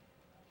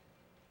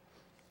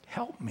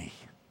 Help me.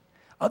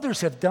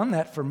 Others have done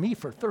that for me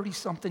for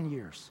 30-something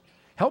years.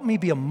 Help me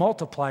be a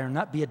multiplier,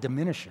 not be a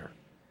diminisher.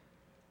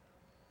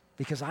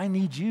 Because I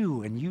need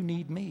you and you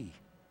need me.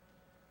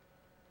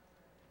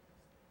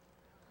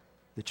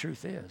 The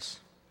truth is,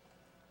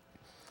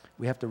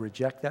 we have to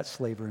reject that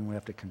slavery and we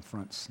have to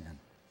confront sin.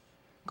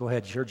 Go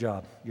ahead, it's your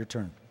job, your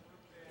turn.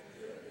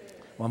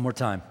 One more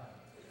time.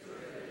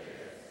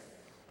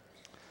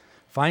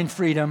 Find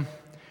freedom,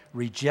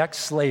 reject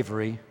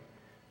slavery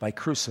by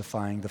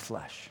crucifying the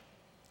flesh.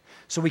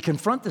 So we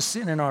confront the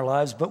sin in our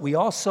lives, but we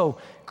also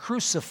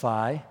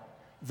crucify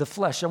the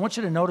flesh. I want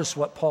you to notice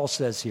what Paul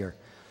says here.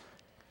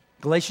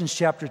 Galatians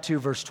chapter 2,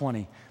 verse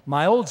 20.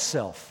 My old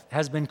self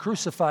has been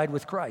crucified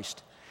with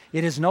Christ.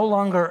 It is no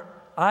longer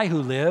I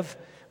who live,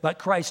 but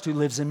Christ who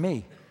lives in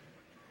me.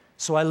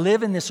 So I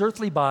live in this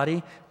earthly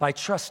body by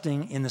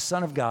trusting in the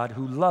Son of God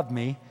who loved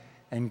me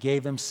and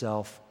gave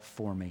Himself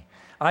for me.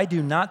 I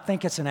do not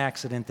think it's an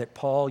accident that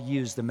Paul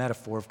used the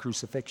metaphor of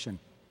crucifixion.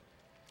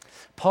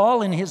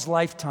 Paul, in his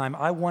lifetime,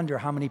 I wonder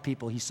how many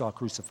people he saw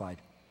crucified.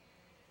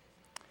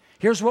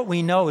 Here's what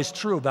we know is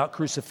true about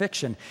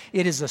crucifixion.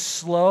 It is a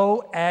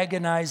slow,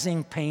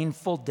 agonizing,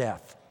 painful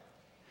death.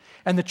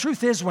 And the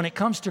truth is, when it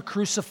comes to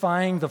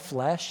crucifying the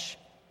flesh,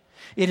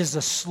 it is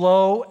a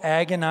slow,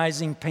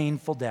 agonizing,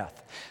 painful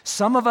death.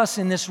 Some of us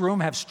in this room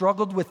have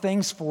struggled with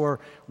things for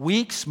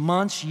weeks,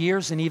 months,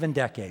 years, and even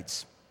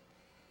decades.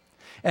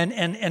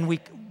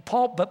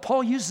 But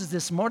Paul uses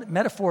this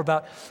metaphor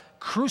about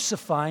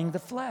crucifying the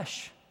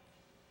flesh.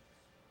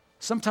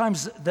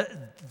 Sometimes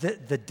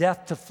the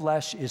death to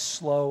flesh is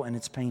slow and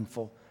it's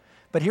painful.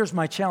 But here's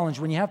my challenge.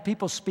 When you have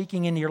people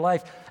speaking into your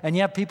life, and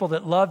you have people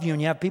that love you,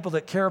 and you have people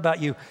that care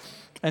about you,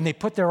 and they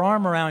put their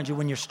arm around you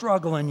when you're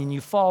struggling and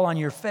you fall on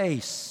your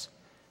face.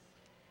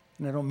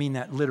 And I don't mean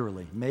that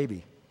literally,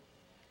 maybe.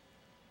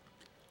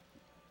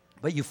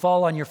 But you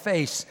fall on your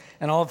face,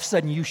 and all of a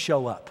sudden you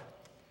show up.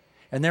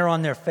 And they're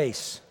on their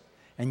face,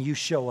 and you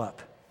show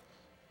up.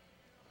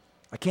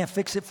 I can't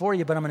fix it for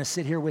you, but I'm going to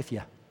sit here with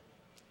you.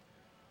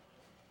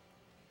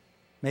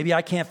 Maybe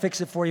I can't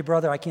fix it for you,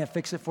 brother. I can't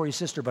fix it for you,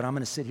 sister, but I'm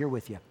going to sit here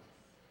with you.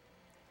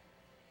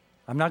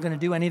 I'm not going to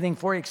do anything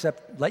for you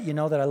except let you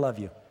know that I love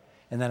you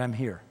and that I'm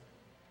here.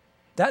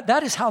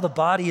 That is how the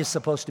body is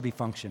supposed to be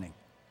functioning.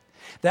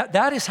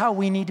 That is how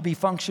we need to be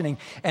functioning,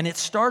 and it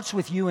starts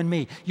with you and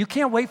me. You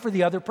can't wait for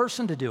the other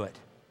person to do it.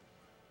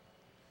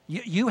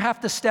 You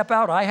have to step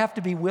out. I have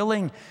to be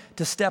willing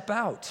to step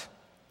out.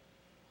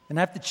 And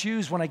I have to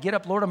choose when I get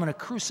up, Lord, I'm going to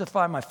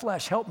crucify my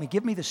flesh. Help me.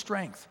 Give me the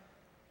strength.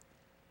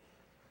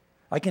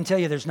 I can tell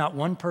you there's not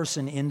one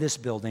person in this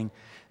building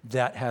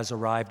that has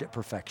arrived at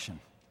perfection.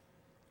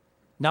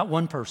 Not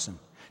one person.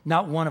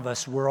 Not one of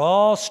us. We're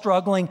all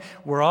struggling.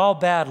 We're all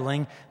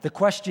battling. The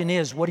question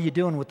is, what are you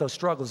doing with those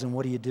struggles, and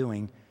what are you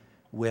doing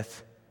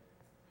with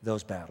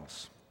those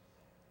battles?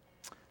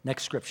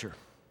 Next scripture.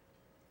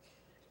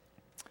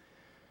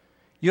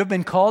 You have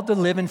been called to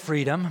live in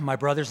freedom, my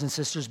brothers and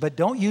sisters, but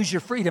don't use your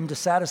freedom to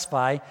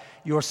satisfy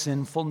your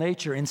sinful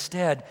nature.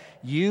 Instead,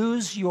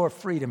 use your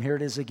freedom. Here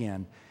it is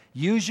again.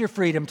 Use your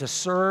freedom to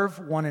serve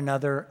one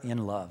another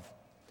in love.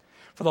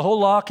 For the whole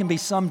law can be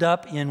summed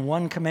up in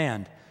one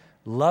command: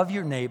 love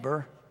your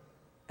neighbor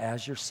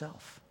as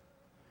yourself.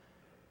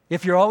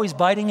 If you're always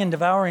biting and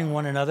devouring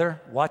one another,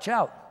 watch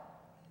out.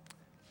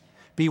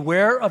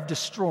 Beware of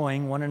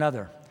destroying one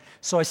another.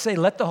 So I say,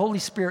 let the Holy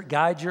Spirit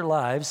guide your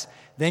lives,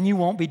 then you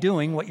won't be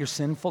doing what your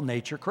sinful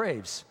nature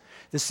craves.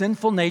 The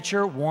sinful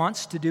nature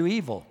wants to do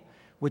evil,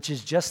 which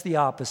is just the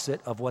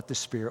opposite of what the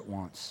Spirit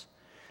wants.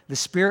 The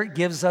Spirit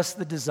gives us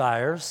the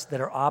desires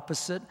that are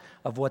opposite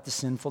of what the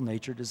sinful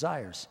nature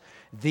desires.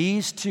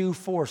 These two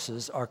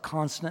forces are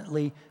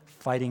constantly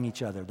fighting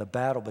each other, the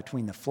battle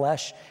between the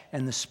flesh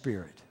and the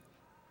Spirit.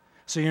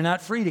 So you're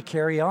not free to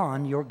carry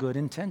on your good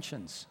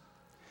intentions.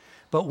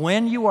 But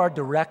when you are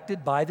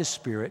directed by the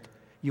Spirit,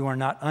 you are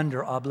not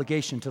under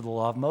obligation to the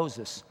law of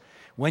Moses.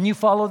 When you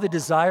follow the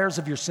desires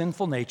of your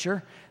sinful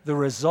nature, the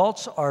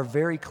results are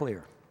very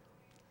clear: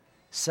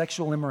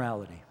 sexual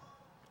immorality,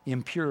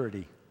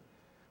 impurity,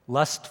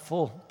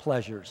 lustful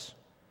pleasures,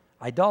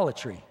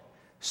 idolatry,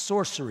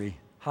 sorcery,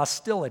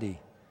 hostility,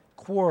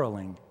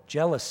 quarreling,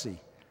 jealousy,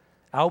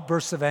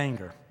 outbursts of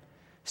anger,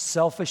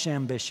 selfish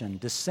ambition,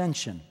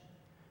 dissension,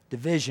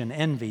 division,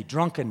 envy,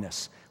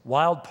 drunkenness,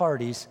 wild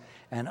parties,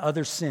 and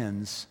other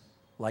sins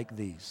like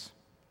these.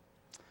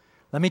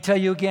 Let me tell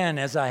you again,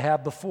 as I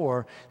have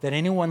before, that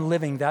anyone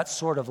living that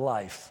sort of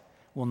life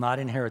will not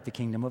inherit the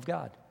kingdom of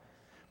God.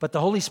 But the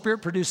Holy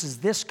Spirit produces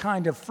this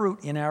kind of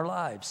fruit in our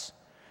lives: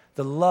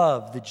 the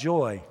love, the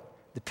joy,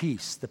 the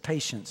peace, the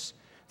patience,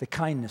 the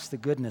kindness, the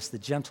goodness, the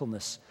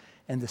gentleness,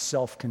 and the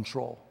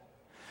self-control.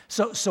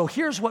 So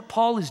here's what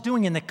Paul is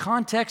doing in the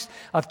context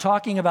of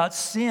talking about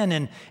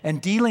sin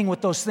and dealing with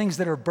those things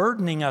that are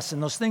burdening us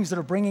and those things that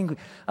are bringing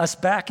us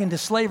back into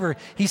slavery.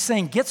 He's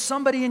saying, get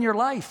somebody in your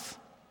life.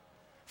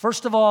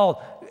 First of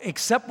all,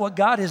 accept what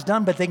God has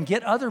done, but then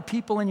get other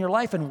people in your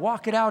life and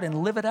walk it out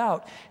and live it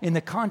out in the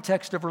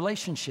context of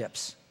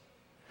relationships.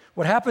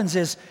 What happens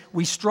is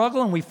we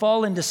struggle and we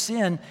fall into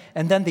sin,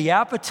 and then the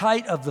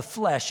appetite of the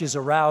flesh is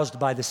aroused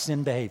by the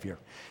sin behavior.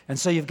 And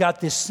so you've got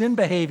this sin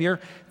behavior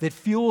that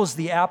fuels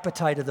the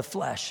appetite of the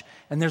flesh.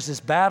 And there's this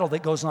battle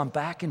that goes on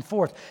back and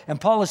forth. And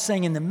Paul is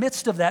saying, in the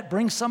midst of that,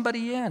 bring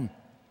somebody in.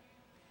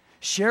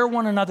 Share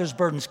one another's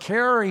burdens.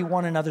 Carry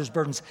one another's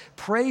burdens.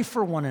 Pray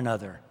for one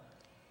another.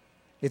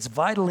 It's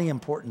vitally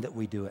important that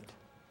we do it.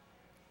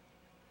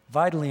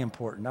 Vitally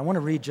important. I want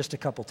to read just a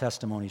couple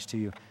testimonies to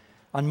you.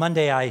 On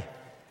Monday, I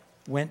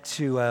went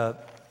to a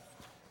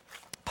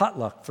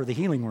potluck for the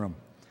healing room.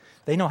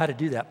 They know how to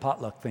do that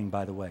potluck thing,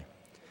 by the way.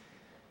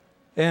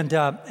 And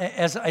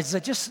as I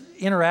just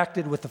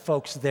interacted with the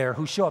folks there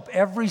who show up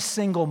every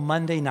single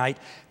Monday night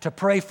to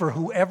pray for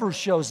whoever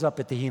shows up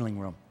at the healing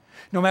room.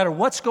 No matter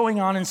what's going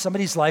on in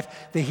somebody's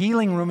life, the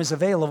healing room is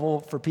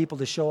available for people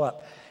to show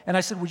up. And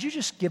I said, would you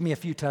just give me a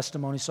few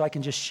testimonies so I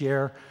can just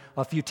share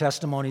a few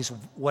testimonies of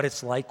what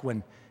it's like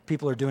when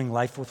people are doing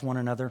life with one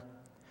another?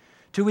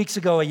 2 weeks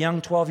ago, a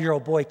young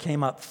 12-year-old boy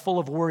came up full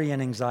of worry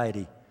and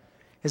anxiety.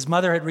 His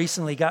mother had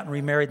recently gotten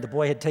remarried. The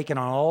boy had taken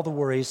on all the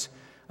worries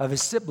of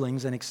his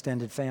siblings and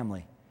extended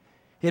family.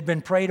 He had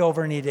been prayed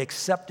over and he had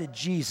accepted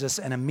Jesus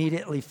and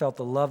immediately felt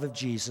the love of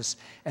Jesus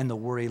and the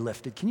worry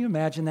lifted. Can you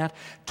imagine that?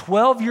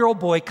 12-year-old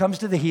boy comes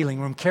to the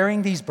healing room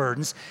carrying these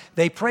burdens.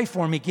 They pray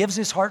for him. He gives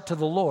his heart to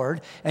the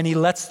Lord and he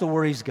lets the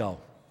worries go.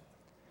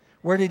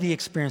 Where did he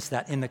experience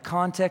that? In the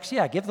context,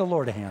 give the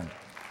Lord a hand.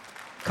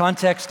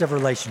 Context of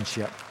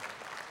relationship.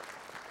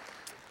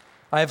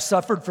 I have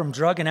suffered from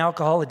drug and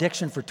alcohol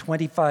addiction for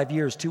 25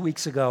 years. 2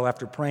 weeks ago,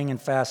 after praying and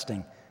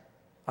fasting,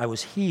 I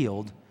was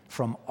healed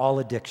from all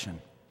addiction.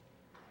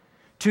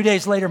 2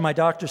 days later, my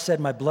doctor said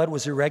my blood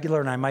was irregular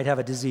and I might have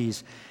a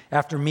disease.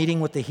 After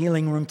meeting with the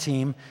healing room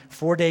team,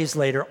 4 days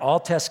later, all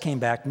tests came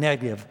back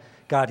negative.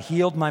 God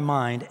healed my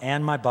mind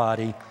and my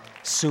body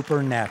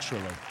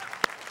supernaturally.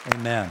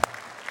 Amen.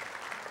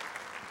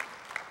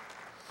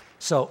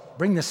 So,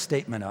 bring this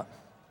statement up.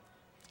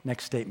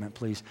 Next statement,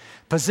 please.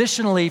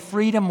 Positionally,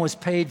 freedom was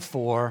paid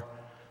for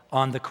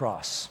on the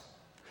cross.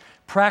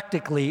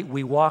 Practically,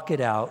 we walk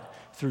it out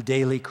through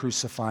daily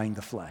crucifying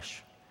the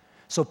flesh.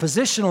 So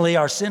positionally,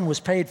 our sin was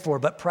paid for,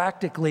 but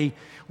practically,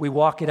 we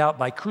walk it out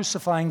by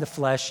crucifying the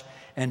flesh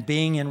and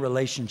being in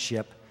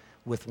relationship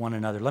with one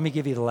another. Let me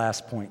give you the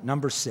last point.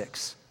 Number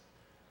 6.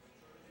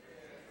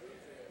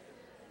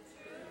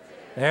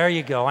 There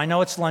you go. I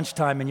know it's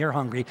lunchtime and you're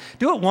hungry.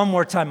 Do it one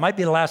more time. Might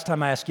be the last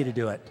time I ask you to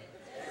do it.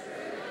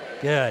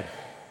 Good.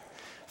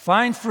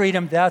 Find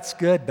freedom. That's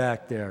good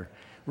back there.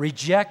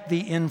 Reject the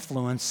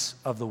influence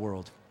of the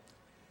world.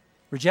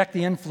 Reject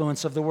the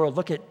influence of the world.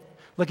 Look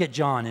at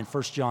John in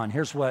 1 John.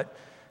 Here's what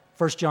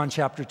 1 John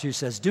chapter 2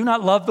 says. Do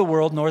not love the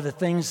world nor the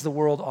things the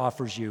world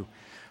offers you.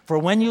 For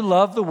when you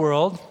love the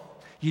world,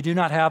 you do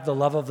not have the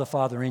love of the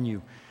Father in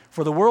you.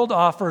 For the world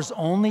offers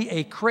only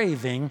a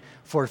craving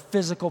for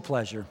physical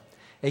pleasure,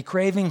 a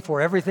craving for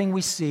everything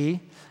we see,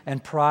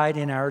 and pride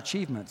in our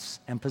achievements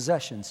and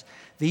possessions.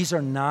 These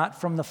are not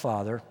from the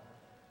Father,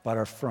 but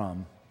are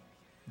from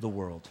the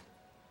world.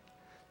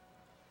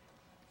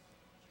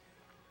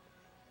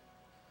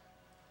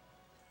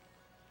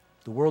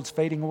 The world's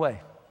fading away,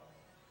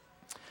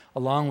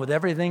 along with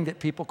everything that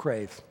people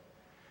crave.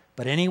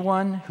 But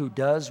anyone who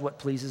does what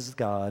pleases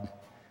God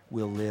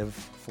will live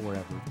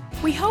forever.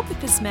 We hope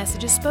that this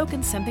message has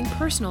spoken something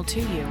personal to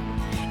you.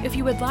 If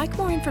you would like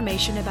more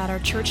information about our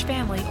church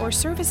family or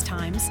service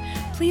times,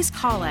 please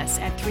call us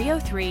at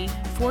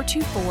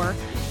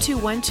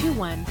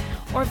 303-424-2121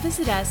 or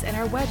visit us at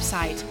our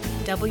website,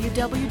 www.fbci.org.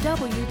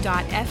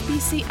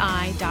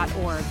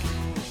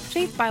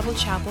 Faith Bible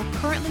Chapel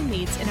currently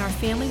meets in our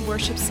Family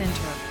Worship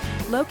Center,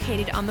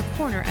 located on the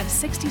corner of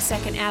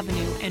 62nd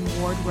Avenue and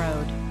Ward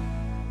Road.